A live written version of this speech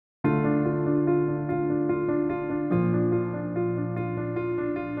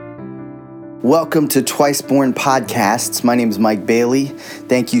Welcome to Twice Born Podcasts. My name is Mike Bailey.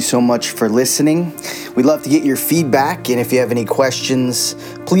 Thank you so much for listening. We'd love to get your feedback, and if you have any questions,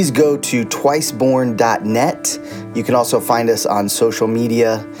 please go to twiceborn.net. You can also find us on social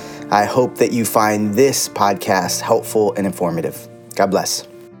media. I hope that you find this podcast helpful and informative. God bless.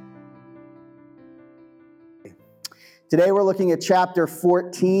 Today we're looking at chapter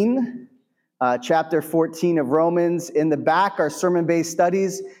 14. Chapter 14 of Romans. In the back are sermon-based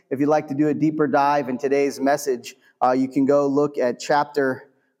studies. If you'd like to do a deeper dive in today's message, you can go look at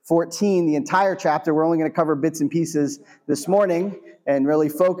chapter 14, the entire chapter. We're only going to cover bits and pieces this morning and really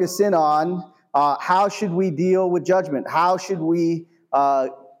focus in on how should we deal with judgment? How should we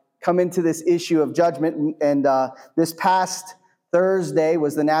come into this issue of judgment? And this past Thursday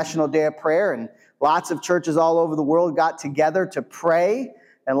was the National Day of Prayer, and lots of churches all over the world got together to pray.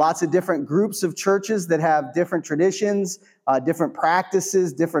 And lots of different groups of churches that have different traditions, different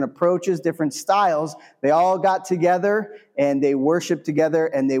practices, different approaches, different styles. They all got together and they worshiped together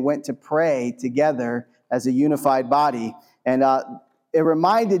and they went to pray together as a unified body. And it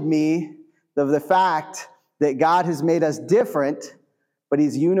reminded me of the fact that God has made us different, but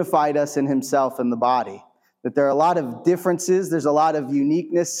He's unified us in Himself in the body. That there are a lot of differences, there's a lot of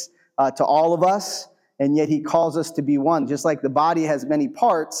uniqueness to all of us. And yet He calls us to be one. Just like the body has many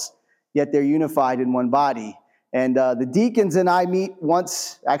parts, yet they're unified in one body. And the deacons and I meet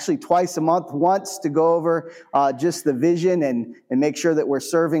twice a month, once to go over just the vision and make sure that we're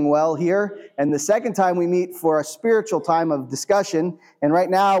serving well here. And the second time we meet for a spiritual time of discussion. And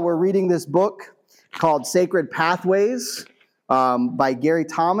right now we're reading this book called Sacred Pathways by Gary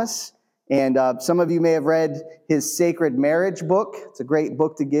Thomas. And some of you may have read his Sacred Marriage book. It's a great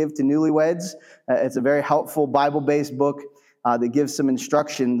book to give to newlyweds. It's a very helpful Bible-based book that gives some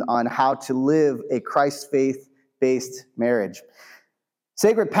instruction on how to live a Christ faith-based marriage.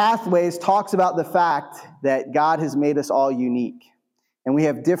 Sacred Pathways talks about the fact that God has made us all unique. And we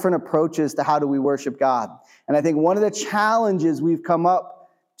have different approaches to how do we worship God. And I think one of the challenges we've come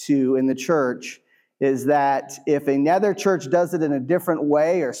up to in the church is that if another church does it in a different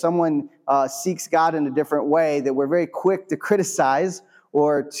way or someone seeks God in a different way, that we're very quick to criticize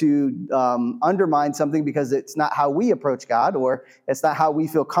or to undermine something because it's not how we approach God or it's not how we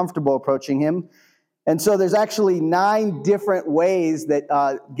feel comfortable approaching Him. And so there's actually 9 different ways that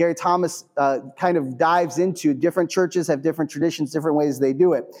Gary Thomas kind of dives into. Different churches have different traditions, different ways they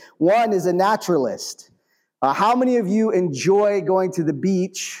do it. One is a naturalist. How many of you enjoy going to the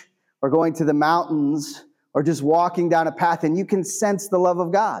beach or going to the mountains, or just walking down a path, and you can sense the love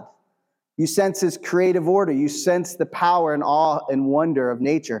of God? You sense His creative order. You sense the power and awe and wonder of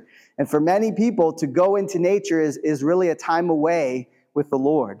nature. And for many people, to go into nature is really a time away with the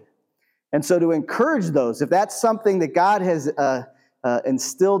Lord. And so to encourage those, if that's something that God has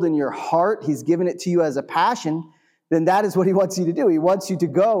instilled in your heart, He's given it to you as a passion, then that is what He wants you to do. He wants you to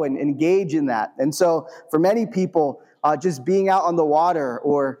go and engage in that. And so for many people, just being out on the water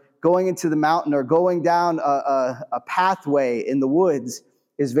or going into the mountain or going down a pathway in the woods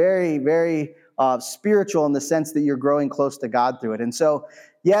is very, very spiritual in the sense that you're growing close to God through it. And so,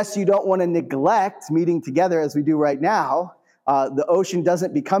 yes, you don't want to neglect meeting together as we do right now. The ocean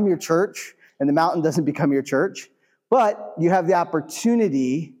doesn't become your church and the mountain doesn't become your church, but you have the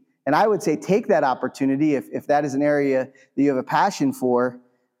opportunity, and I would say take that opportunity if that is an area that you have a passion for,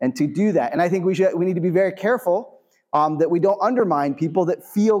 and to do that. And I think we need to be very careful that we don't undermine people that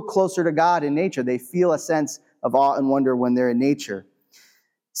feel closer to God in nature. They feel a sense of awe and wonder when they're in nature.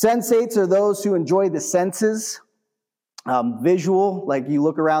 Sensates are those who enjoy the senses, visual, like you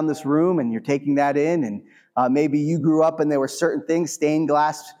look around this room and you're taking that in, and maybe you grew up and there were certain things, stained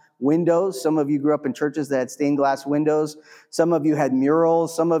glass windows. Some of you grew up in churches that had stained glass windows. Some of you had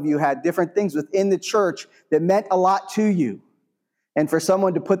murals. Some of you had different things within the church that meant a lot to you. And for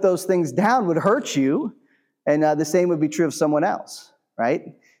someone to put those things down would hurt you. And the same would be true of someone else,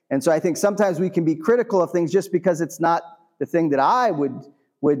 right? And so I think sometimes we can be critical of things just because it's not the thing that I would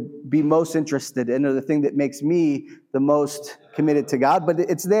be most interested in or the thing that makes me the most committed to God, but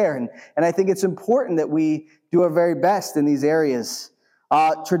it's there. And I think it's important that we do our very best in these areas.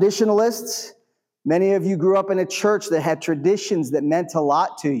 Traditionalists, many of you grew up in a church that had traditions that meant a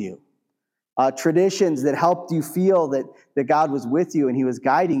lot to you. Traditions that helped you feel that God was with you and He was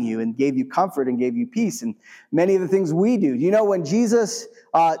guiding you and gave you comfort and gave you peace. And many of the things we do. You know, when Jesus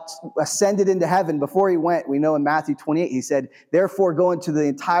ascended into heaven, before He went, we know in Matthew 28, He said, "Therefore go into the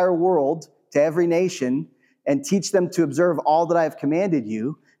entire world, to every nation, and teach them to observe all that I have commanded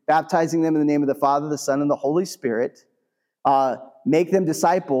you, baptizing them in the name of the Father, the Son, and the Holy Spirit. Make them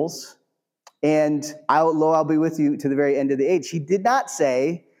disciples, and I'll be with you to the very end of the age." He did not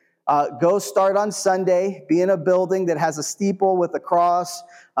say, Go start on Sunday, be in a building that has a steeple with a cross.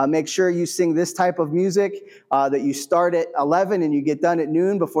 Make sure you sing this type of music, that you start at 11 and you get done at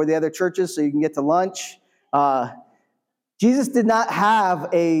noon before the other churches so you can get to lunch. Jesus did not have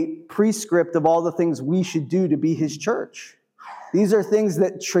a prescript of all the things we should do to be his church. These are things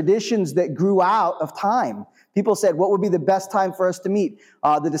traditions that grew out of time. People said, what would be the best time for us to meet?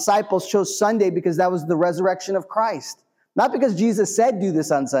 The disciples chose Sunday because that was the resurrection of Christ. Not because Jesus said do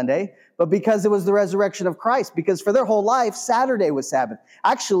this on Sunday, but because it was the resurrection of Christ. Because for their whole life, Saturday was Sabbath.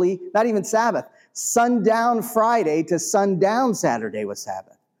 Actually, not even Sabbath. Sundown Friday to sundown Saturday was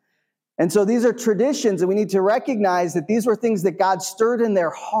Sabbath. And so these are traditions, and we need to recognize that these were things that God stirred in their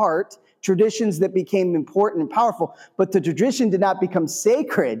heart, traditions that became important and powerful. But the tradition did not become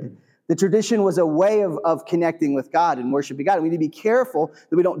sacred. The tradition was a way of connecting with God and worshiping God. And we need to be careful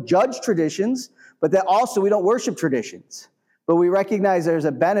that we don't judge traditions, but that also we don't worship traditions. But we recognize there's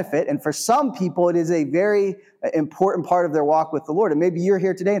a benefit, and for some people, it is a very important part of their walk with the Lord. And maybe you're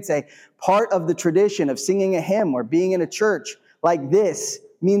here today and say, part of the tradition of singing a hymn or being in a church like this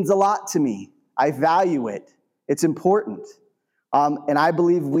means a lot to me. I value it. It's important. And I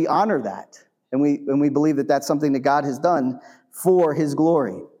believe we honor that. And we believe that that's something that God has done for his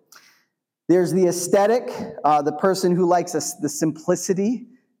glory. There's the aesthetic, the person who likes the simplicity,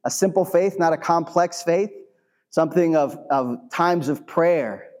 a simple faith, not a complex faith, something of times of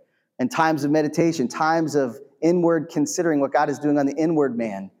prayer and times of meditation, times of inward considering what God is doing on the inward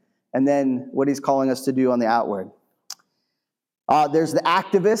man, and then what he's calling us to do on the outward. There's the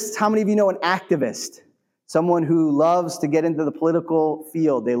activists. How many of you know an activist? Someone who loves to get into the political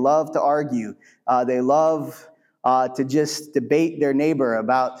field. They love to argue. They love to just debate their neighbor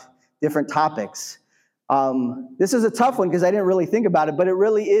about different topics. This is a tough one because I didn't really think about it, but it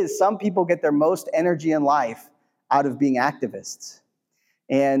really is. Some people get their most energy in life out of being activists.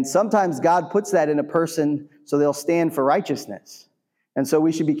 And sometimes God puts that in a person so they'll stand for righteousness. And so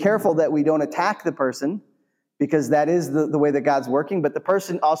we should be careful that we don't attack the person because that is the way that God's working. But the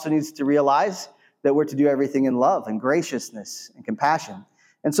person also needs to realize that we're to do everything in love and graciousness and compassion.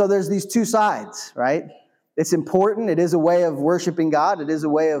 And so there's these two sides, right? It's important. It is a way of worshiping God. It is a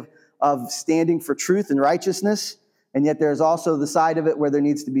way of standing for truth and righteousness, and yet there's also the side of it where there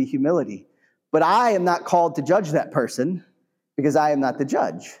needs to be humility. But I am not called to judge that person because I am not the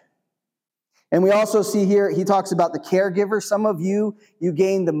judge. And we also see here, he talks about the caregiver. Some of you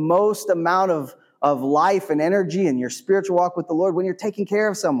gain the most amount of life and energy in your spiritual walk with the Lord when you're taking care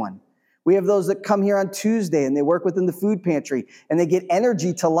of someone. We have those that come here on Tuesday and they work within the food pantry and they get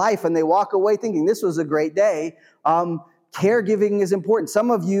energy to life and they walk away thinking this was a great day. Caregiving is important.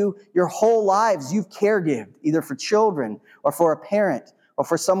 Some of you, your whole lives, you've caregived, either for children or for a parent or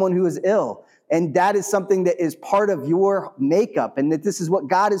for someone who is ill. And that is something that is part of your makeup, and that this is what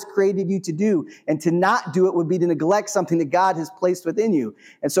God has created you to do. And to not do it would be to neglect something that God has placed within you.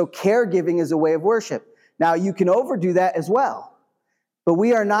 And so caregiving is a way of worship. Now, you can overdo that as well. But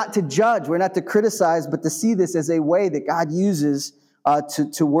we are not to judge, we're not to criticize, but to see this as a way that God uses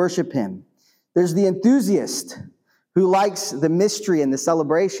to worship him. There's the enthusiast who likes the mystery and the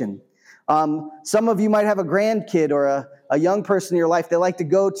celebration. Some of you might have a grandkid or a young person in your life. They like to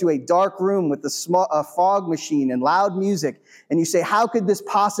go to a dark room with a fog machine and loud music. And you say, how could this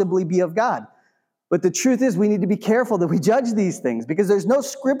possibly be of God? But the truth is we need to be careful that we judge these things because there's no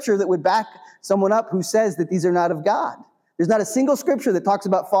scripture that would back someone up who says that these are not of God. There's not a single scripture that talks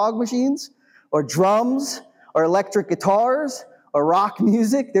about fog machines or drums or electric guitars or rock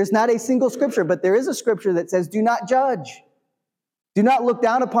music. There's not a single scripture, but there is a scripture that says, do not judge. Do not look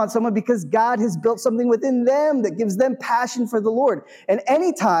down upon someone because God has built something within them that gives them passion for the Lord. And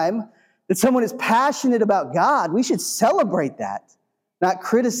anytime that someone is passionate about God, we should celebrate that, not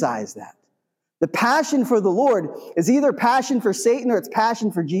criticize that. The passion for the Lord is either passion for Satan or it's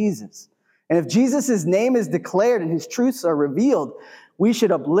passion for Jesus. And if Jesus' name is declared and his truths are revealed, we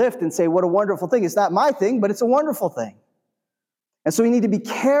should uplift and say, what a wonderful thing. It's not my thing, but it's a wonderful thing. And so we need to be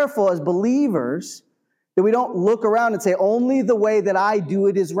careful as believers that we don't look around and say, only the way that I do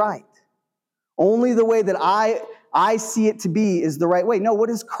it is right. Only the way that I see it to be is the right way. No, what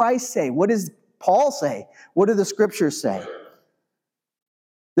does Christ say? What does Paul say? What do the scriptures say?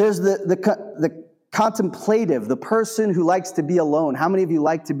 There's the contemplative, the person who likes to be alone. How many of you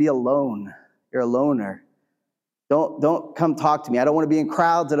like to be alone? You're a loner. Don't come talk to me. I don't want to be in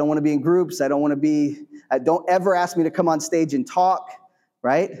crowds. I don't want to be in groups. Don't ever ask me to come on stage and talk,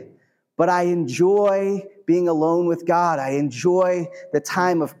 right? But I enjoy being alone with God. I enjoy the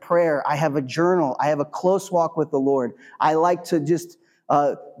time of prayer. I have a journal. I have a close walk with the Lord. I like to just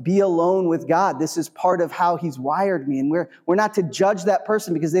be alone with God. This is part of how he's wired me. And we're not to judge that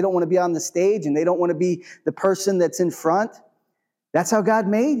person because they don't want to be on the stage and they don't want to be the person that's in front. That's how God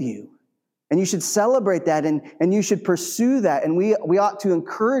made you. And you should celebrate that and you should pursue that. And we ought to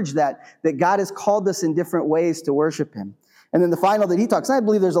encourage that God has called us in different ways to worship him. And then the final that he talks, and I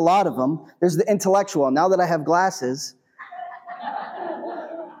believe there's a lot of them. There's the intellectual. Now that I have glasses,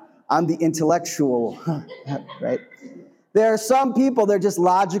 I'm the intellectual, right? There are some people, they're just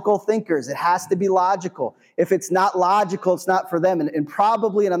logical thinkers. It has to be logical. If it's not logical, it's not for them. And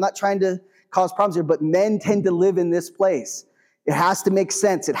probably, and I'm not trying to cause problems here, but men tend to live in this place. It has to make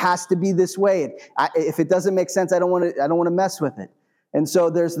sense. It has to be this way. If it doesn't make sense, I don't want to mess with it. And so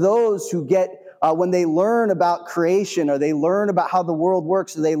there's those who get, when they learn about creation, or they learn about how the world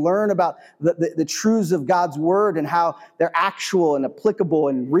works, or they learn about the truths of God's word and how they're actual and applicable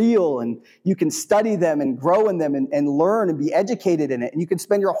and real, and you can study them and grow in them and learn and be educated in it. And you can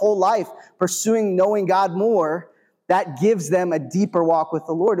spend your whole life pursuing knowing God more. That gives them a deeper walk with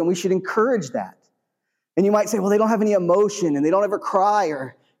the Lord, and we should encourage that. And you might say, well, they don't have any emotion and they don't ever cry,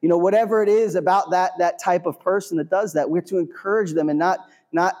 or whatever it is about that type of person that does that. We're to encourage them and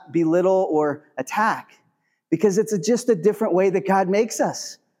not belittle or attack, because it's just a different way that God makes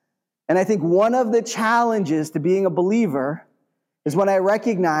us. And I think one of the challenges to being a believer is when I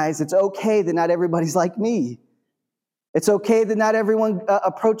recognize it's okay that not everybody's like me. It's okay that not everyone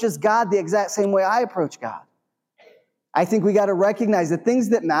approaches God the exact same way I approach God. I think we got to recognize the things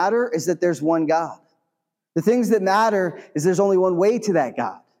that matter is that there's one God. The things that matter is there's only one way to that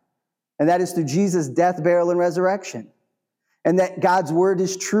God, and that is through Jesus' death, burial, and resurrection. And that God's word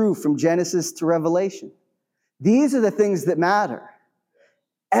is true from Genesis to Revelation. These are the things that matter.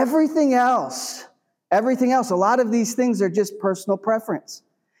 Everything else, a lot of these things are just personal preference.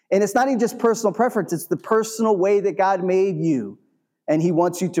 And it's not even just personal preference, it's the personal way that God made you. And he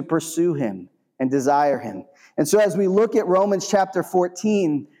wants you to pursue him and desire him. And so as we look at Romans chapter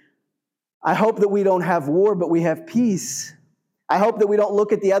 14, I hope that we don't have war, but we have peace. I hope that we don't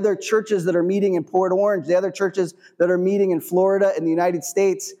look at the other churches that are meeting in Port Orange, the other churches that are meeting in Florida and the United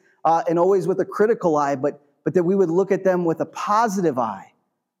States, and always with a critical eye, but that we would look at them with a positive eye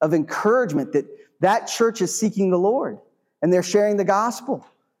of encouragement, that church is seeking the Lord, and they're sharing the gospel,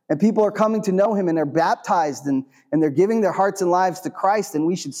 and people are coming to know him, and they're baptized, and they're giving their hearts and lives to Christ, and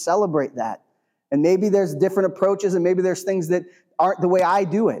we should celebrate that. And maybe there's different approaches, and maybe there's things that aren't the way I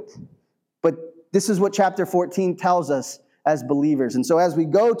do it, but this is what chapter 14 tells us as believers. And so as we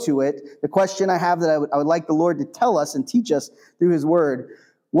go to it, the question I have that I would like the Lord to tell us and teach us through his word,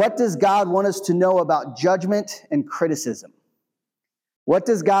 what does God want us to know about judgment and criticism? What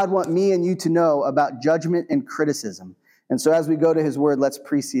does God want me and you to know about judgment and criticism? And so as we go to his word, let's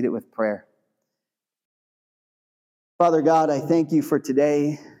precede it with prayer. Father God, I thank you for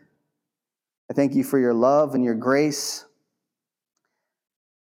today. I thank you for your love and your grace.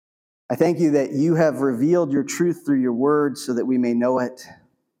 I thank you that you have revealed your truth through your word so that we may know it.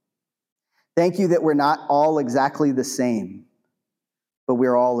 Thank you that we're not all exactly the same, but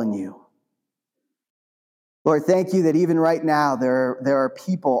we're all in you. Lord, thank you that even right now there are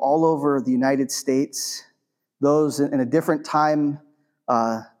people all over the United States, those in a different time,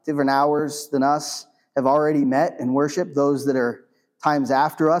 different hours than us, have already met and worshiped. Those that are times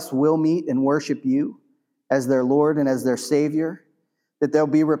after us will meet and worship you as their Lord and as their Savior. That there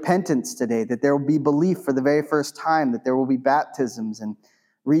will be repentance today, that there will be belief for the very first time, that there will be baptisms and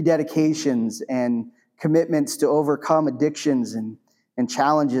rededications and commitments to overcome addictions and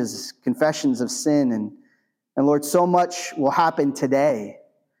challenges, confessions of sin. And Lord, so much will happen today,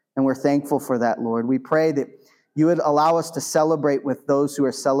 and we're thankful for that, Lord. We pray that you would allow us to celebrate with those who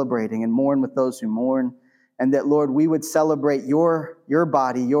are celebrating and mourn with those who mourn, and that, Lord, we would celebrate your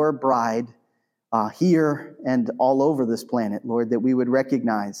body, your bride, here and all over this planet, Lord, that we would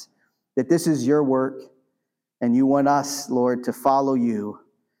recognize that this is your work and you want us, Lord, to follow you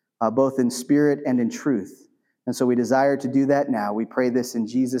both in spirit and in truth. And so we desire to do that now. We pray this in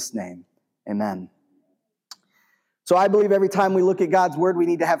Jesus' name. Amen. So I believe every time we look at God's word, we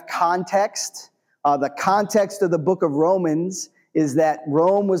need to have context. The context of the book of Romans is that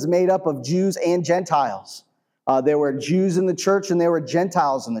Rome was made up of Jews and Gentiles. There were Jews in the church and there were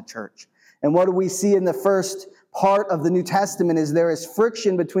Gentiles in the church. And what do we see in the first part of the New Testament is there is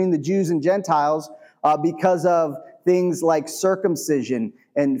friction between the Jews and Gentiles because of things like circumcision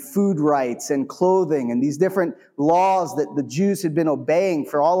and food rights and clothing and these different laws that the Jews had been obeying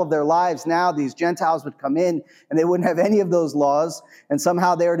for all of their lives. Now these Gentiles would come in and they wouldn't have any of those laws, and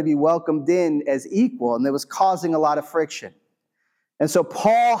somehow they were to be welcomed in as equal, and that was causing a lot of friction. And so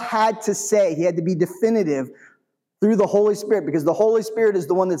Paul had to say, he had to be definitive, through the Holy Spirit, because the Holy Spirit is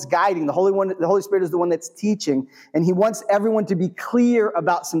the one that's guiding. The Holy Spirit is the one that's teaching, and he wants everyone to be clear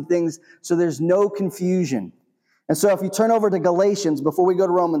about some things so there's no confusion. And so if you turn over to Galatians, before we go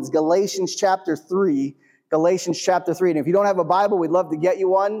to Romans, Galatians chapter 3, and if you don't have a Bible, we'd love to get you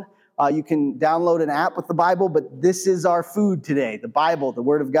one. You can download an app with the Bible, but this is our food today, the Bible, the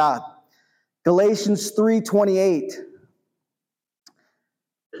Word of God. Galatians 3:28.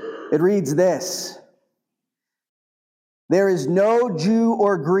 It reads this: there is no Jew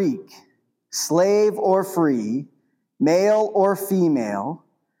or Greek, slave or free, male or female,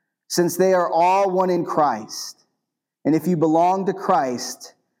 since they are all one in Christ. And if you belong to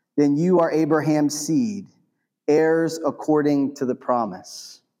Christ, then you are Abraham's seed, heirs according to the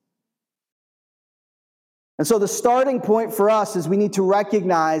promise. And so the starting point for us is we need to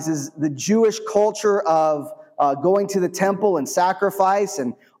recognize is the Jewish culture of going to the temple and sacrifice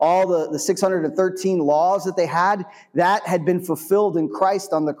and all the 613 laws that they had, that had been fulfilled in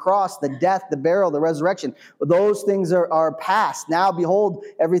Christ on the cross, the death, the burial, the resurrection. Those things are past. Now, behold,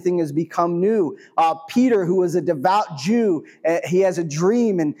 everything has become new. Peter, who was a devout Jew, he has a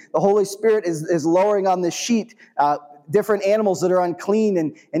dream, and the Holy Spirit is lowering on the sheet different animals that are unclean,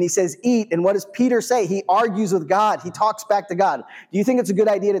 and he says, eat. And what does Peter say? He argues with God. He talks back to God. Do you think it's a good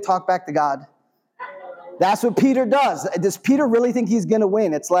idea to talk back to God? That's what Peter does. Does Peter really think he's going to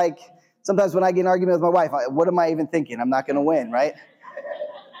win? It's like sometimes when I get in an argument with my wife, what am I even thinking? I'm not going to win, right?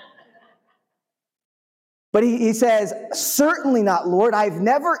 But he says, certainly not, Lord. I've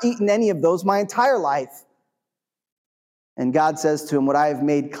never eaten any of those my entire life. And God says to him, what I have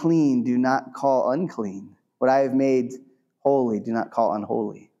made clean, do not call unclean. What I have made holy, do not call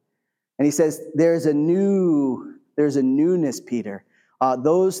unholy. And he says, there's a newness, Peter.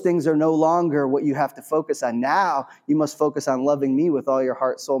 Those things are no longer what you have to focus on. Now you must focus on loving me with all your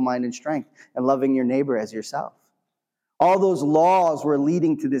heart, soul, mind, and strength, and loving your neighbor as yourself. All those laws were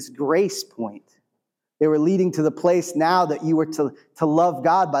leading to this grace point. They were leading to the place now that you were to love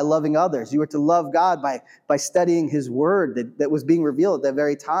God by loving others. You were to love God by studying his word that was being revealed at that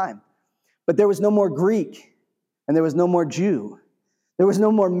very time. But there was no more Greek, and there was no more Jew. There was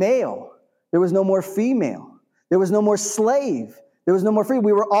no more male. There was no more female. There was no more slave. There was no more free.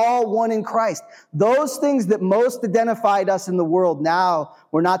 We were all one in Christ. Those things that most identified us in the world now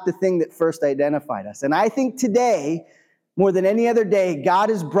were not the thing that first identified us. And I think today, more than any other day, God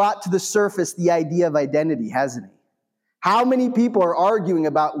has brought to the surface the idea of identity, hasn't he? How many people are arguing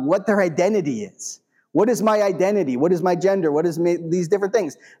about what their identity is? What is my identity? What is my gender? What is these different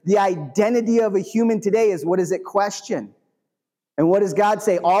things? The identity of a human today is, what is it question? And what does God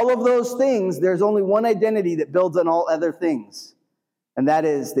say? All of those things, there's only one identity that builds on all other things. And that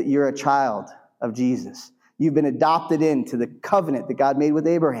is that you're a child of Jesus. You've been adopted into the covenant that God made with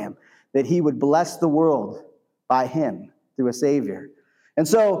Abraham, that he would bless the world by him through a Savior. And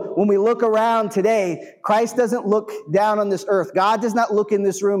so when we look around today, Christ doesn't look down on this earth. God does not look in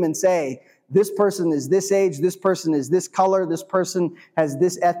this room and say, this person is this age, this person is this color, this person has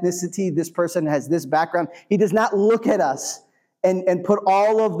this ethnicity, this person has this background. He does not look at us and put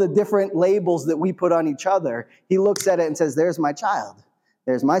all of the different labels that we put on each other. He looks at it and says, there's my child.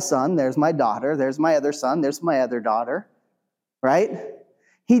 There's my son. There's my daughter. There's my other son. There's my other daughter. Right?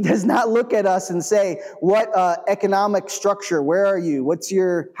 He does not look at us and say, what economic structure? Where are you?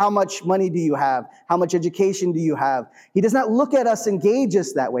 How much money do you have? How much education do you have? He does not look at us and gauge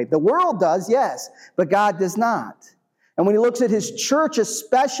us that way. The world does, yes, but God does not. And when he looks at his church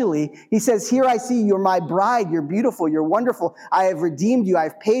especially, he says, here I see you're my bride, you're beautiful, you're wonderful. I have redeemed you,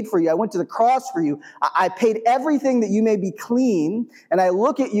 I've paid for you, I went to the cross for you. I paid everything that you may be clean, and I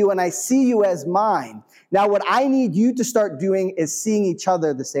look at you and I see you as mine. Now what I need you to start doing is seeing each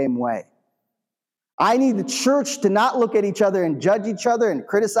other the same way. I need the church to not look at each other and judge each other and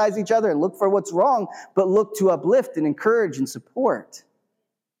criticize each other and look for what's wrong, but look to uplift and encourage and support.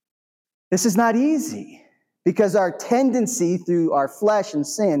 This is not easy. Because our tendency through our flesh and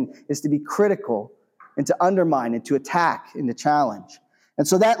sin is to be critical and to undermine and to attack and to challenge. And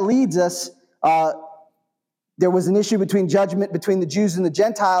so that leads us, there was an issue between judgment between the Jews and the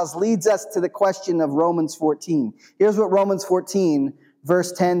Gentiles, leads us to the question of Romans 14. Here's what Romans 14,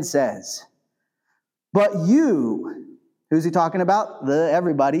 verse 10 says. But you, who's he talking about?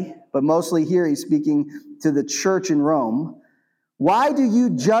 Everybody, but mostly here he's speaking to the church in Rome. Why do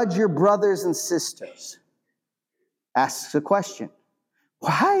you judge your brothers and sisters? Asks a question.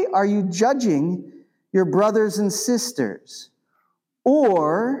 Why are you judging your brothers and sisters?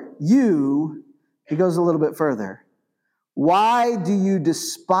 Or you, he goes a little bit further, why do you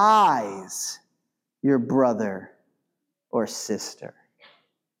despise your brother or sister?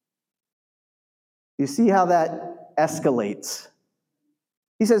 You see how that escalates.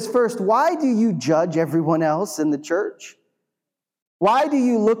 He says, first, why do you judge everyone else in the church? Why do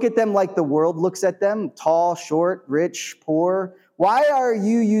you look at them like the world looks at them, tall, short, rich, poor? Why are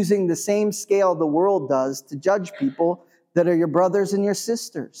you using the same scale the world does to judge people that are your brothers and your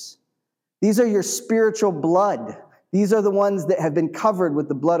sisters? These are your spiritual blood. These are the ones that have been covered with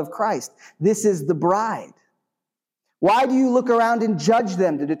the blood of Christ. This is the bride. Why do you look around and judge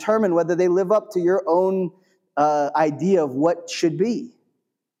them to determine whether they live up to your own idea of what should be?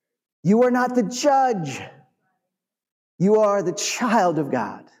 You are not the judge. You are the child of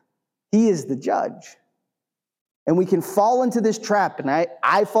God. He is the judge. And we can fall into this trap, and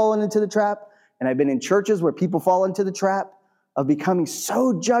I've fallen into the trap, and I've been in churches where people fall into the trap of becoming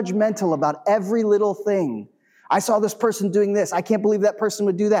so judgmental about every little thing. I saw this person doing this. I can't believe that person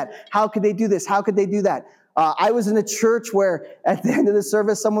would do that. How could they do this? How could they do that? I was in a church where at the end of the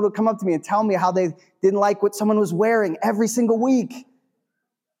service, someone would come up to me and tell me how they didn't like what someone was wearing every single week.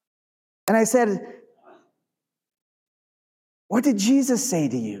 And I said, what did Jesus say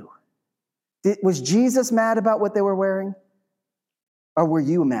to you? Was Jesus mad about what they were wearing? Or were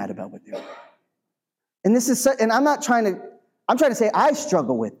you mad about what they were wearing? And this is, and I'm trying to say I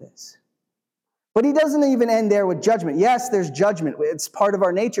struggle with this. But he doesn't even end there with judgment. Yes, there's judgment. It's part of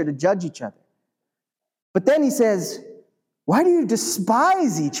our nature to judge each other. But then he says, why do you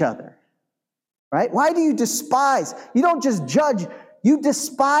despise each other? Right? Why do you despise? You don't just judge, you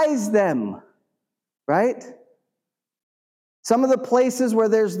despise them. Right? Some of the places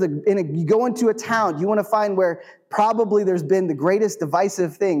where you go into a town, you want to find where probably there's been the greatest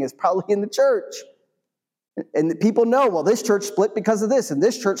divisive thing is probably in the church. And people know, well, this church split because of this, and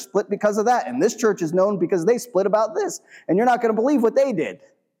this church split because of that, and this church is known because they split about this, and you're not going to believe what they did.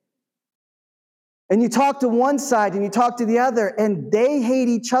 And you talk to one side and you talk to the other, and they hate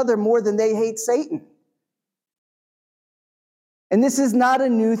each other more than they hate Satan. And this is not a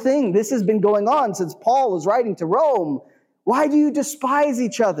new thing. This has been going on since Paul was writing to Rome. Why do you despise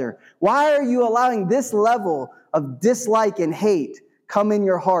each other? Why are you allowing this level of dislike and hate come in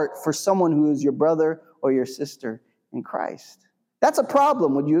your heart for someone who is your brother or your sister in Christ? That's a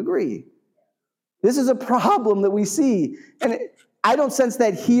problem, would you agree? This is a problem that we see. And I don't sense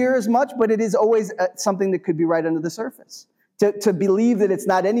that here as much, but it is always something that could be right under the surface. To believe that it's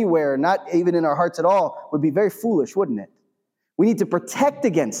not anywhere, not even in our hearts at all, would be very foolish, wouldn't it? We need to protect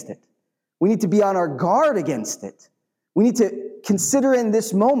against it. We need to be on our guard against it. We need to consider in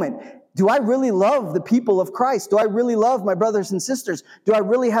this moment, do I really love the people of Christ? Do I really love my brothers and sisters? Do I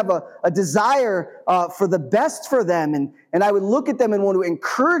really have a desire for the best for them? And I would look at them and want to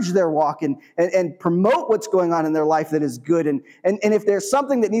encourage their walk and promote what's going on in their life that is good. And if there's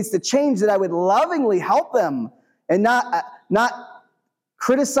something that needs to change, that I would lovingly help them and not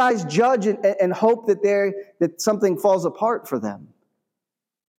criticize, judge, and hope that something falls apart for them.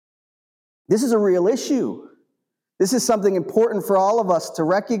 This is a real issue. This is something important for all of us to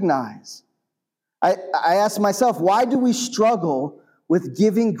recognize. I ask myself, why do we struggle with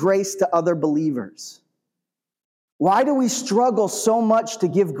giving grace to other believers? Why do we struggle so much to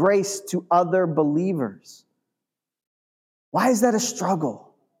give grace to other believers? Why is that a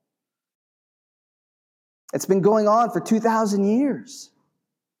struggle? It's been going on for 2,000 years.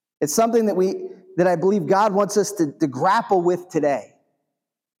 It's something that I believe God wants us to grapple with today.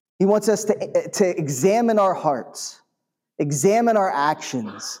 He wants us to examine our hearts, examine our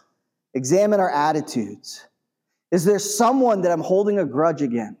actions, examine our attitudes. Is there someone that I'm holding a grudge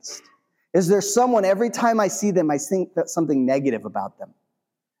against? Is there someone, every time I see them, I think that something negative about them?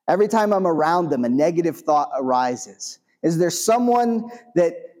 Every time I'm around them, a negative thought arises. Is there someone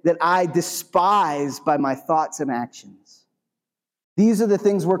that I despise by my thoughts and actions? These are the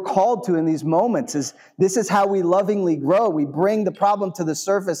things we're called to in these moments. This is how we lovingly grow. We bring the problem to the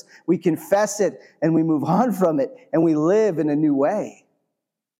surface, we confess it, and we move on from it, and we live in a new way.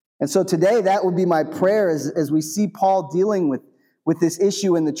 And so today, that would be my prayer as we see Paul dealing with this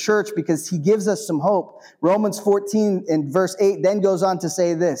issue in the church, because he gives us some hope. Romans 14 and verse 8 then goes on to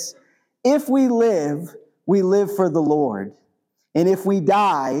say this: if we live for the Lord. And if we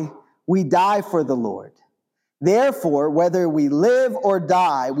die for the Lord. Therefore, whether we live or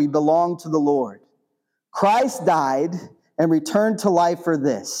die, we belong to the Lord. Christ died and returned to life for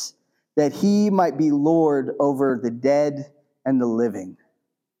this, that he might be Lord over the dead and the living.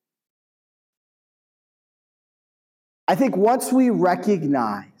 I think once we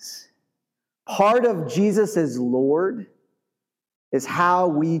recognize part of Jesus as Lord is how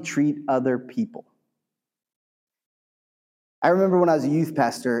we treat other people. I remember when I was a youth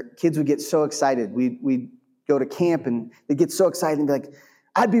pastor, kids would get so excited. We'd go to camp and they'd get so excited and be like,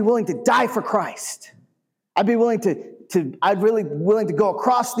 I'd be willing to die for Christ. I'd really willing to go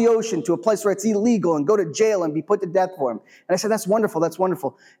across the ocean to a place where it's illegal and go to jail and be put to death for him. And I said, that's wonderful, that's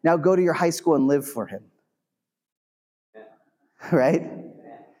wonderful. Now go to your high school and live for him. Right?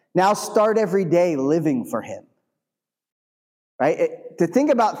 Now start every day living for him. Right? To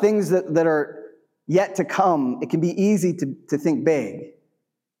think about things that are yet to come, it can be easy to think big.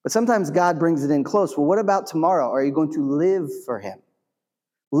 But sometimes God brings it in close. Well, what about tomorrow? Are you going to live for him?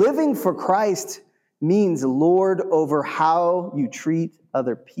 Living for Christ means Lord over how you treat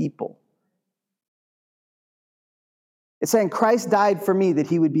other people. It's saying Christ died for me that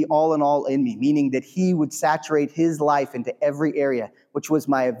he would be all in all in me, meaning that he would saturate his life into every area, which was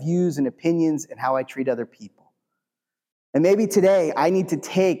my views and opinions and how I treat other people. And maybe today I need to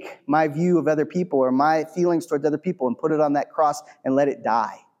take my view of other people or my feelings towards other people and put it on that cross and let it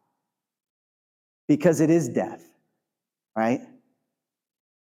die. Because it is death, right?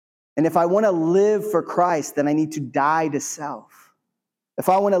 And if I want to live for Christ, then I need to die to self. If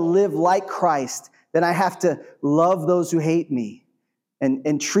I want to live like Christ, then I have to love those who hate me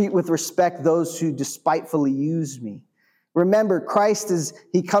and treat with respect those who despitefully use me. Remember,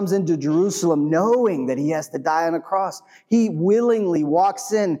 he comes into Jerusalem knowing that he has to die on a cross. He willingly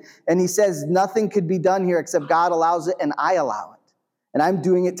walks in and he says, nothing could be done here except God allows it and I allow it. And I'm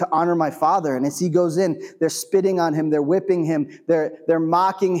doing it to honor my Father. And as he goes in, they're spitting on him, they're whipping him, they're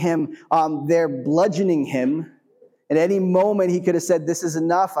mocking him, they're bludgeoning him. At any moment, he could have said, this is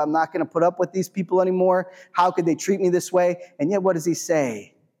enough. I'm not going to put up with these people anymore. How could they treat me this way? And yet, what does he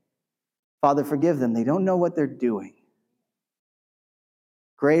say? Father, forgive them. They don't know what they're doing.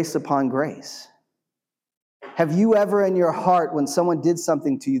 Grace upon grace. Have you ever in your heart, when someone did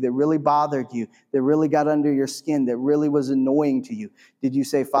something to you that really bothered you, that really got under your skin, that really was annoying to you, did you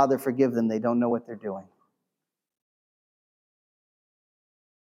say, Father, forgive them. They don't know what they're doing?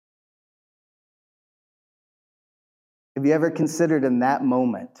 Have you ever considered in that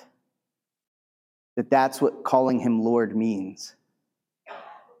moment that that's what calling him Lord means?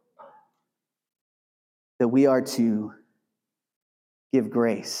 That we are to give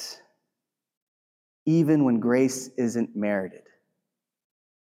grace, even when grace isn't merited,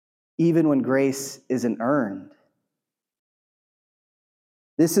 even when grace isn't earned.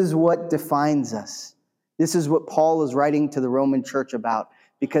 This is what defines us. This is what Paul is writing to the Roman church about,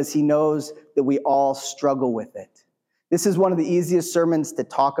 because he knows that we all struggle with it. This is one of the easiest sermons to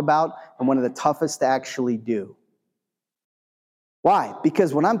talk about and one of the toughest to actually do. Why?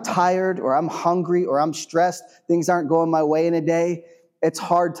 Because when I'm tired or I'm hungry or I'm stressed, things aren't going my way in a day, it's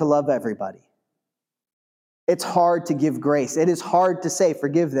hard to love everybody. It's hard to give grace. It is hard to say,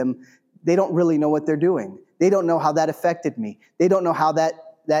 forgive them. They don't really know what they're doing. They don't know how that affected me. They don't know how that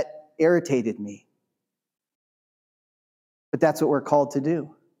irritated me. But that's what we're called to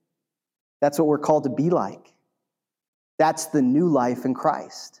do. That's what we're called to be like. That's the new life in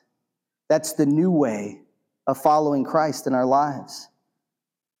Christ. That's the new way of following Christ in our lives.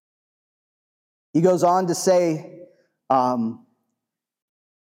 He goes on to say that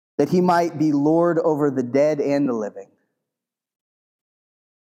he might be Lord over the dead and the living.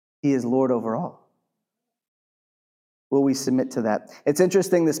 He is Lord over all. Will we submit to that? It's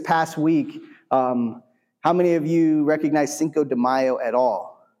interesting, this past week, how many of you recognize Cinco de Mayo at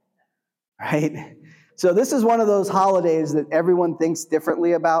all? Right? So this is one of those holidays that everyone thinks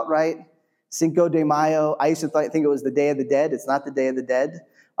differently about, right? Cinco de Mayo. I used to think it was the Day of the Dead. It's not the Day of the Dead.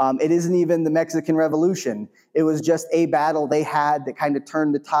 It isn't even the Mexican Revolution. It was just a battle they had that kind of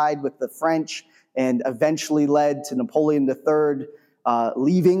turned the tide with the French and eventually led to Napoleon III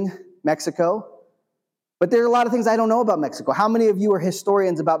leaving Mexico. But there are a lot of things I don't know about Mexico. How many of you are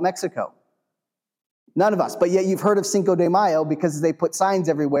historians about Mexico? None of us, but yet you've heard of Cinco de Mayo because they put signs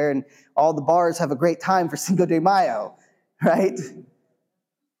everywhere and all the bars have a great time for Cinco de Mayo, right?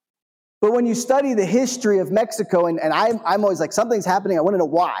 But when you study the history of Mexico, and I'm always like, something's happening, I want to know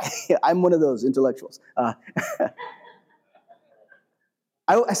why. I'm one of those intellectuals. I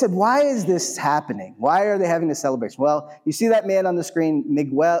said, why is this happening? Why are they having this celebration? Well, you see that man on the screen,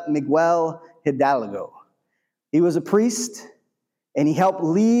 Miguel Hidalgo. He was a priest, and he helped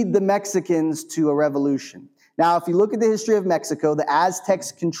lead the Mexicans to a revolution. Now, if you look at the history of Mexico, the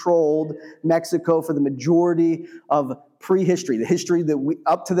Aztecs controlled Mexico for the majority of prehistory, the history that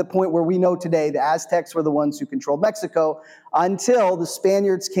up to the point where we know today, the Aztecs were the ones who controlled Mexico until the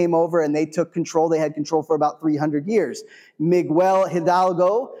Spaniards came over and they took control. They had control for about 300 years. Miguel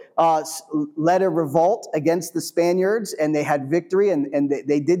Hidalgo led a revolt against the Spaniards, and they had victory, and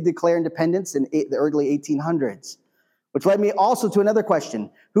they did declare independence in the early 1800s. Which led me also to another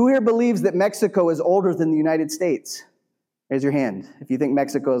question. Who here believes that Mexico is older than the United States? Raise your hand if you think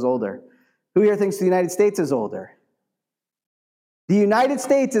Mexico is older. Who here thinks the United States is older? The United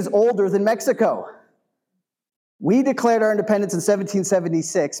States is older than Mexico. We declared our independence in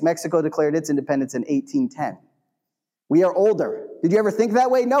 1776. Mexico declared its independence in 1810. We are older. Did you ever think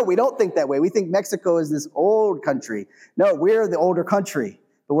that way? No, we don't think that way. We think Mexico is this old country. No, we're the older country.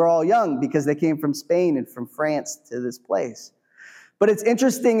 But we're all young because they came from Spain and from France to this place. But it's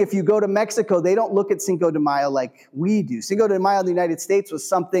interesting, if you go to Mexico, they don't look at Cinco de Mayo like we do. Cinco de Mayo in the United States was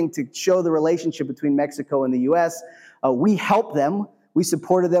something to show the relationship between Mexico and the U.S. We helped them. We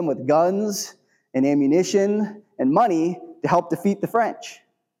supported them with guns and ammunition and money to help defeat the French.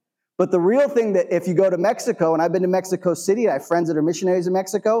 But the real thing, that if you go to Mexico, and I've been to Mexico City, I have friends that are missionaries in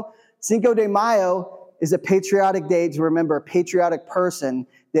Mexico, Cinco de Mayo is a patriotic day to remember a patriotic person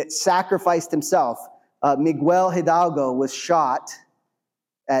that sacrificed himself. Miguel Hidalgo was shot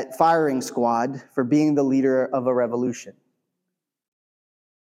at firing squad for being the leader of a revolution.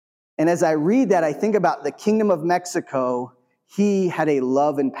 And as I read that, I think about the kingdom of Mexico. He had a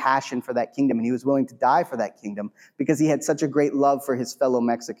love and passion for that kingdom, and he was willing to die for that kingdom because he had such a great love for his fellow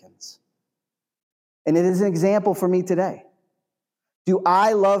Mexicans. And it is an example for me today. Do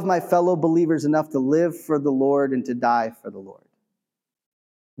I love my fellow believers enough to live for the Lord and to die for the Lord?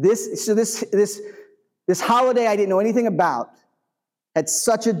 This holiday I didn't know anything about had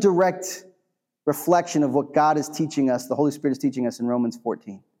such a direct reflection of what God is teaching us, the Holy Spirit is teaching us in Romans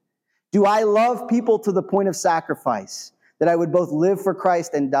 14. Do I love people to the point of sacrifice, that I would both live for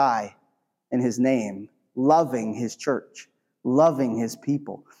Christ and die in his name, loving his church, loving his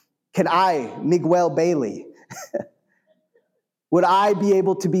people? Can I, Miguel Bailey, would I be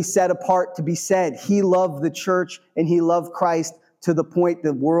able to be set apart, to be said, he loved the church and he loved Christ to the point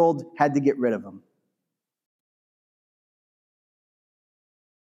the world had to get rid of him?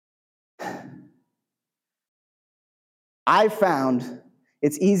 I found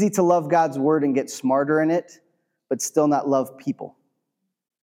it's easy to love God's word and get smarter in it, but still not love people.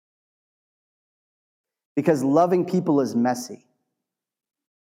 Because loving people is messy.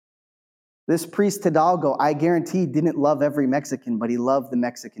 This priest Hidalgo, I guarantee, didn't love every Mexican, but he loved the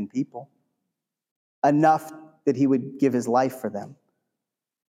Mexican people enough that he would give his life for them.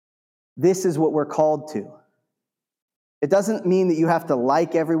 This is what we're called to. It doesn't mean that you have to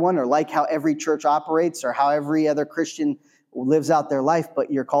like everyone or like how every church operates or how every other Christian lives out their life,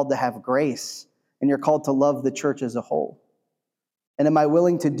 but you're called to have grace and you're called to love the church as a whole. And am I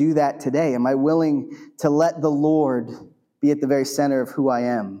willing to do that today? Am I willing to let the Lord be at the very center of who I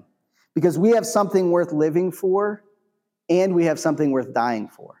am? Because we have something worth living for and we have something worth dying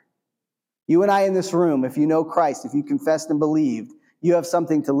for. You and I in this room, if you know Christ, if you confessed and believed, you have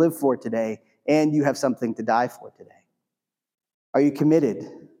something to live for today and you have something to die for today. Are you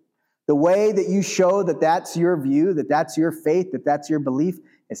committed? The way that you show that that's your view, that that's your faith, that that's your belief,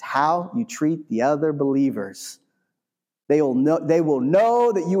 is how you treat the other believers. They will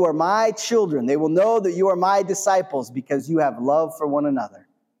know that you are my children. They will know that you are my disciples because you have love for one another,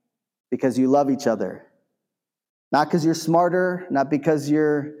 because you love each other. Not because you're smarter, not because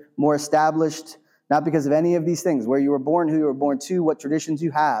you're more established, not because of any of these things, where you were born, who you were born to, what traditions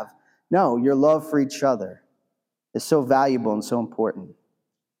you have. No, your love for each other is so valuable and so important.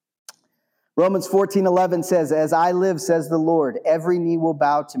 Romans 14:11 says, "As I live, says the Lord, every knee will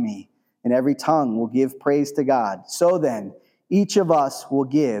bow to me, and every tongue will give praise to God. So then, each of us will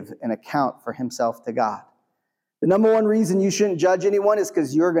give an account for himself to God." The number one reason you shouldn't judge anyone is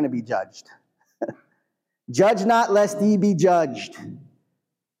because you're going to be judged. Judge not, lest ye be judged.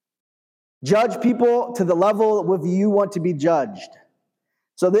 Judge people to the level of you want to be judged.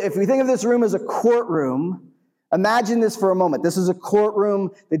 So that if we think of this room as a courtroom, imagine this for a moment. This is a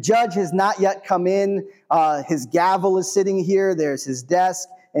courtroom. The judge has not yet come in. His gavel is sitting here. There's his desk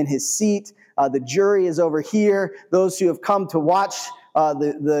and his seat. The jury is over here. Those who have come to watch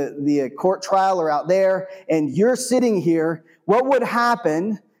the court trial are out there. And you're sitting here. What would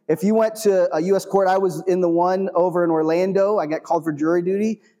happen if you went to a U.S. court? I was in the one over in Orlando. I got called for jury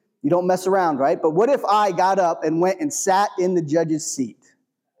duty. You don't mess around, right? But what if I got up and went and sat in the judge's seat?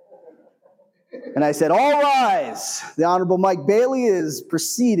 And I said, "All rise. The Honorable Mike Bailey is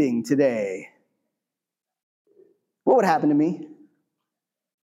proceeding today." What would happen to me?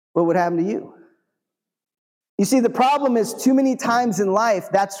 What would happen to you? You see, the problem is too many times in life,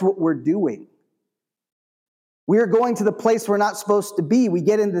 that's what we're doing. We're going to the place we're not supposed to be. We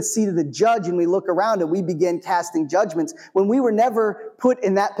get into the seat of the judge and we look around and we begin casting judgments when we were never put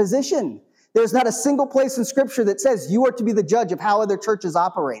in that position. There's not a single place in Scripture that says you are to be the judge of how other churches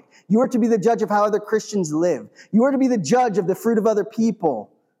operate. You are to be the judge of how other Christians live. You are to be the judge of the fruit of other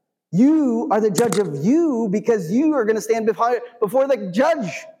people. You are the judge of you because you are going to stand before the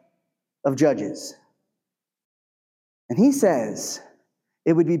judge. of Judges. And he says,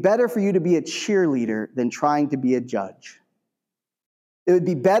 it would be better for you to be a cheerleader than trying to be a judge. It would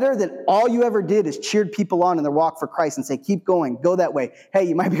be better that all you ever did is cheered people on in their walk for Christ and say, keep going, go that way. Hey,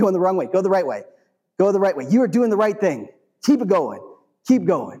 you might be going the wrong way. Go the right way. Go the right way. You are doing the right thing. Keep it going. Keep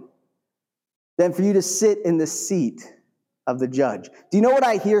going. Than for you to sit in the seat of the judge. Do you know what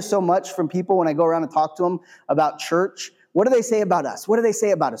I hear so much from people when I go around and talk to them about church? What do they say about us? What do they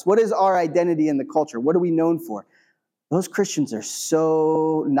say about us? What is our identity in the culture? What are we known for? Those Christians are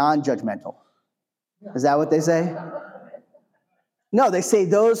so non-judgmental. Is that what they say? No, they say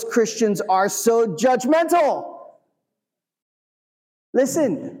those Christians are so judgmental.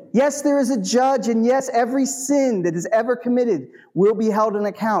 Listen, yes, there is a judge, and yes, every sin that is ever committed will be held in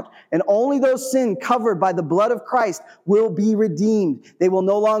account. And only those sins covered by the blood of Christ will be redeemed. They will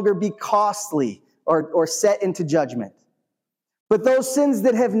no longer be costly or set into judgment. But those sins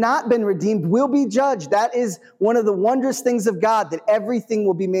that have not been redeemed will be judged. That is one of the wondrous things of God, that everything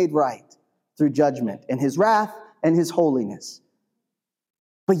will be made right through judgment and his wrath and his holiness.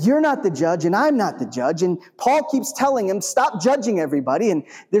 But you're not the judge, and I'm not the judge. And Paul keeps telling him, stop judging everybody. And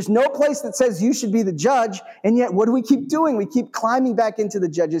there's no place that says you should be the judge. And yet, what do we keep doing? We keep climbing back into the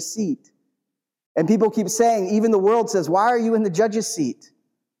judge's seat. And people keep saying, even the world says, why are you in the judge's seat?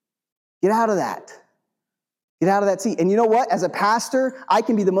 Get out of that. Get out of that seat. And you know what? As a pastor, I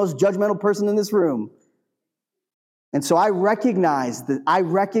can be the most judgmental person in this room. And so I recognize that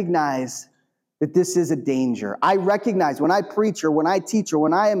this is a danger. I recognize when I preach or when I teach or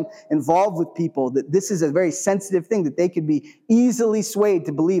when I am involved with people that this is a very sensitive thing, that they could be easily swayed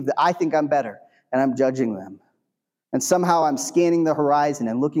to believe that I think I'm better and I'm judging them. And somehow I'm scanning the horizon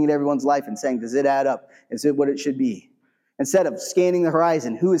and looking at everyone's life and saying, does it add up? Is it what it should be? Instead of scanning the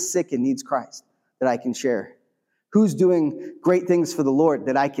horizon, who is sick and needs Christ that I can share? Who's doing great things for the Lord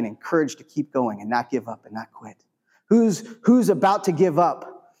that I can encourage to keep going and not give up and not quit? Who's about to give up?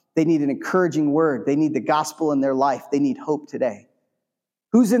 They need an encouraging word. They need the gospel in their life. They need hope today.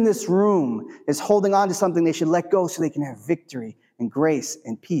 Who's in this room is holding on to something they should let go so they can have victory and grace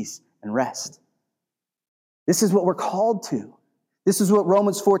and peace and rest? This is what we're called to. This is what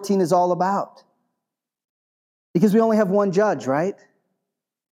Romans 14 is all about. Because we only have one judge, right?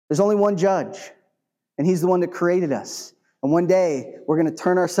 There's only one judge, and he's the one that created us. And one day, we're going to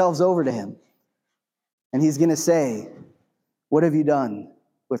turn ourselves over to him, and he's going to say, what have you done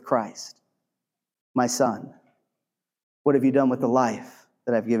with Christ, my son? What have you done with the life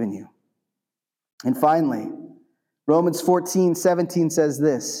that I've given you? And finally, Romans 14:17 says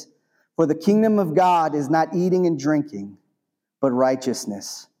this, for the kingdom of God is not eating and drinking, but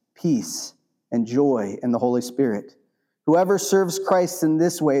righteousness, peace, and joy in the Holy Spirit. Whoever serves Christ in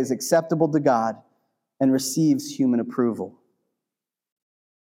this way is acceptable to God and receives human approval.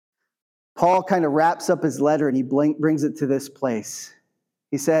 Paul kind of wraps up his letter and he brings it to this place.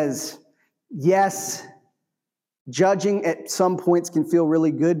 He says, yes, judging at some points can feel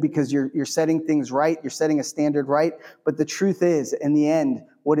really good because you're setting things right, you're setting a standard right, but the truth is, in the end,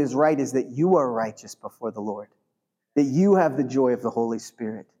 what is right is that you are righteous before the Lord, that you have the joy of the Holy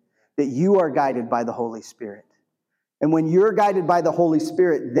Spirit, that you are guided by the Holy Spirit. And when you're guided by the Holy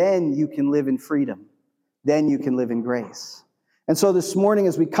Spirit, then you can live in freedom. Then you can live in grace. And so this morning,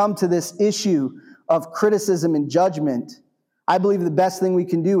 as we come to this issue of criticism and judgment, I believe the best thing we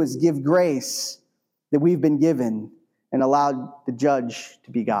can do is give grace that we've been given and allow the judge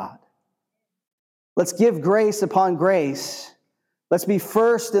to be God. Let's give grace upon grace. Let's be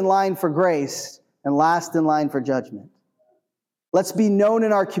first in line for grace and last in line for judgment. Let's be known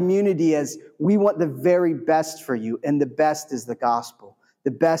in our community as we want the very best for you, and the best is the gospel.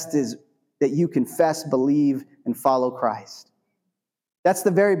 The best is that you confess, believe, and follow Christ. That's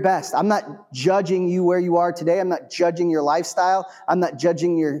the very best. I'm not judging you where you are today. I'm not judging your lifestyle. I'm not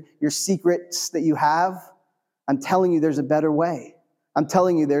judging your secrets that you have. I'm telling you there's a better way. I'm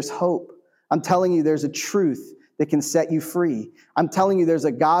telling you there's hope. I'm telling you there's a truth that can set you free. I'm telling you there's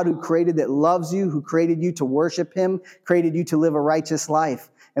a God who created that loves you, who created you to worship him, created you to live a righteous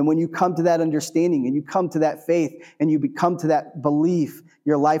life. And when you come to that understanding and you come to that faith and you become to that belief,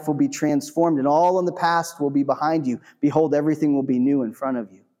 your life will be transformed and all in the past will be behind you. Behold, everything will be new in front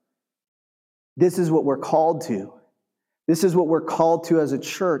of you. This is what we're called to. This is what we're called to as a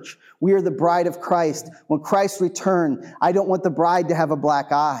church. We are the bride of Christ. When Christ returns, I don't want the bride to have a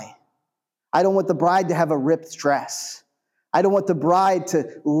black eye. I don't want the bride to have a ripped dress. I don't want the bride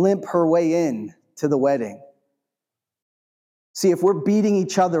to limp her way in to the wedding. See, if we're beating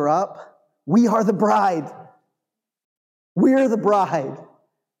each other up, we are the bride. We're the bride.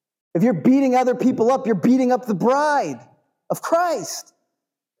 If you're beating other people up, you're beating up the bride of Christ.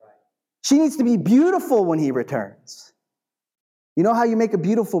 She needs to be beautiful when he returns. You know how you make a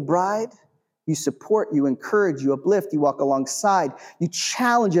beautiful bride? You support, you encourage, you uplift, you walk alongside, you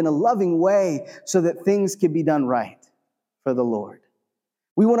challenge in a loving way so that things can be done right for the Lord.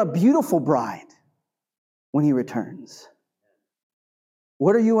 We want a beautiful bride when he returns.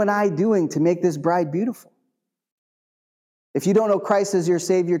 What are you and I doing to make this bride beautiful? If you don't know Christ as your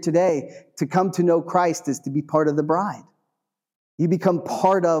Savior today, to come to know Christ is to be part of the bride. You become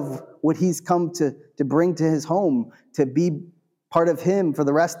part of what he's come to bring to his home, to be part of him for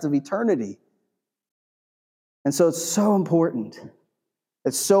the rest of eternity. And so it's so important.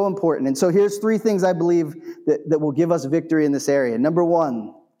 It's so important. And so here's 3 things I believe that will give us victory in this area. Number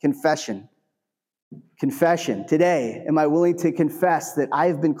 1, confession. Confession. Today, am I willing to confess that I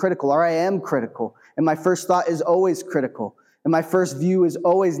have been critical, or I am critical, and my first thought is always critical, and my first view is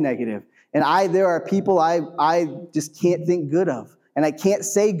always negative, and there are people I just can't think good of, and I can't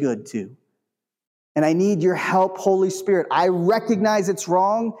say good to, and I need your help, Holy Spirit. I recognize it's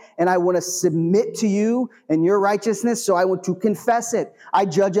wrong, and I want to submit to you and your righteousness, so I want to confess it. I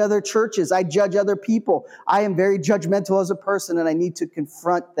judge other churches. I judge other people. I am very judgmental as a person, and I need to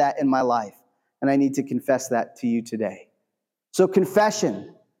confront that in my life. And I need to confess that to you today. So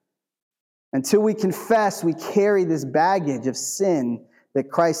confession. Until we confess, we carry this baggage of sin that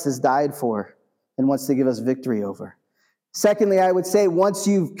Christ has died for and wants to give us victory over. Secondly, I would say once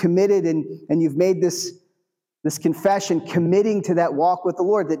you've committed and you've made this confession, committing to that walk with the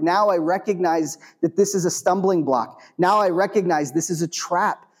Lord, that now I recognize that this is a stumbling block. Now I recognize this is a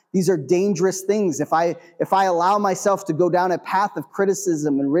trap. These are dangerous things. If I allow myself to go down a path of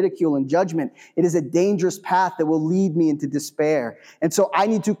criticism and ridicule and judgment, it is a dangerous path that will lead me into despair. And so I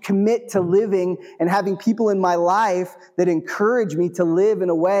need to commit to living and having people in my life that encourage me to live in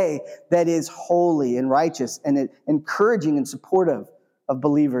a way that is holy and righteous and encouraging and supportive of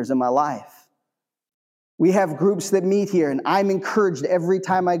believers in my life. We have groups that meet here, and I'm encouraged every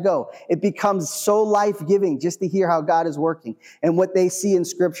time I go. It becomes so life-giving just to hear how God is working and what they see in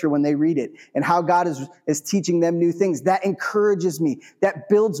Scripture when they read it and how God is teaching them new things. That encourages me. That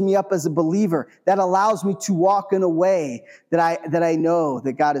builds me up as a believer. That allows me to walk in a way that I know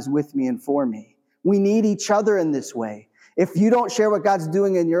that God is with me and for me. We need each other in this way. If you don't share what God's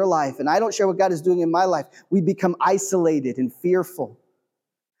doing in your life, and I don't share what God is doing in my life, we become isolated and fearful.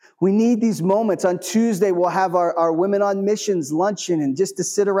 We need these moments. On Tuesday, we'll have our Women on Missions luncheon, and just to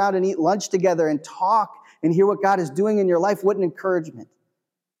sit around and eat lunch together and talk and hear what God is doing in your life. What an encouragement.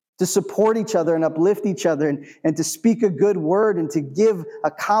 To support each other and uplift each other and to speak a good word and to give a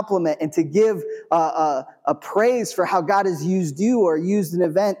compliment and to give a praise for how God has used you or used an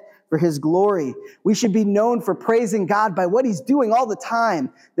event for his glory. We should be known for praising God by what he's doing all the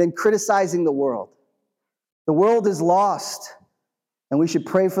time than criticizing the world. The world is lost. And we should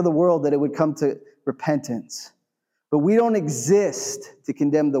pray for the world that it would come to repentance. But we don't exist to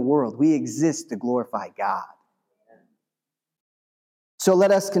condemn the world. We exist to glorify God. So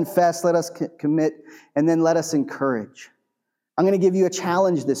let us confess, let us commit, and then let us encourage. I'm going to give you a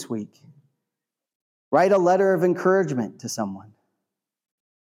challenge this week. Write a letter of encouragement to someone.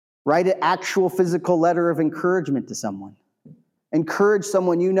 Write an actual physical letter of encouragement to someone. Encourage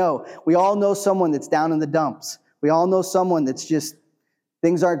someone you know. We all know someone that's down in the dumps. We all know someone that's just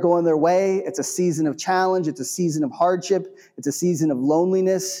things aren't going their way. It's a season of challenge. It's a season of hardship. It's a season of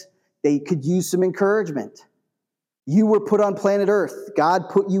loneliness. They could use some encouragement. You were put on planet Earth. God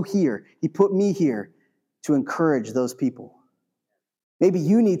put you here. He put me here to encourage those people. Maybe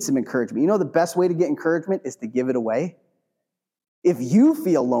you need some encouragement. You know the best way to get encouragement is to give it away. If you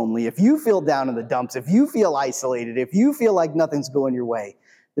feel lonely, if you feel down in the dumps, if you feel isolated, if you feel like nothing's going your way,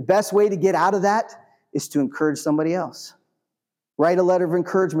 the best way to get out of that is to encourage somebody else. Write a letter of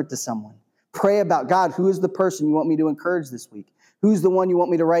encouragement to someone. Pray about, God, who is the person you want me to encourage this week? Who's the one you want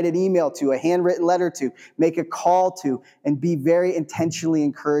me to write an email to, a handwritten letter to, make a call to, and be very intentionally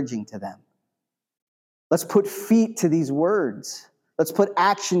encouraging to them? Let's put feet to these words. Let's put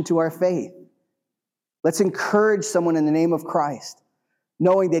action to our faith. Let's encourage someone in the name of Christ,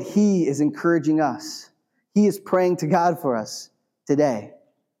 knowing that he is encouraging us. He is praying to God for us today,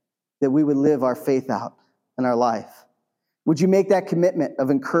 that we would live our faith out in our life. Would you make that commitment of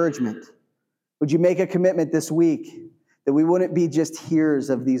encouragement? Would you make a commitment this week that we wouldn't be just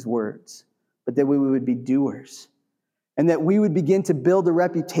hearers of these words, but that we would be doers? And that we would begin to build a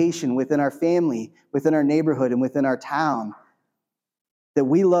reputation within our family, within our neighborhood, and within our town, that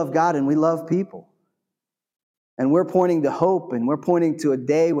we love God and we love people. And we're pointing to hope, and we're pointing to a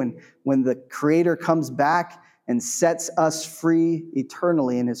day when the Creator comes back and sets us free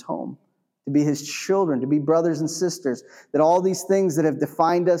eternally in his home. To be his children, to be brothers and sisters, that all these things that have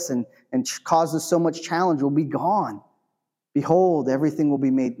defined us and and causes so much challenge will be gone. Behold, everything will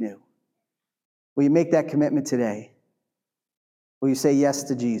be made new. Will you make that commitment today? Will you say yes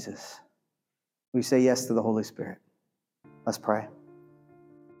to Jesus? Will you say yes to the Holy Spirit? Let's pray.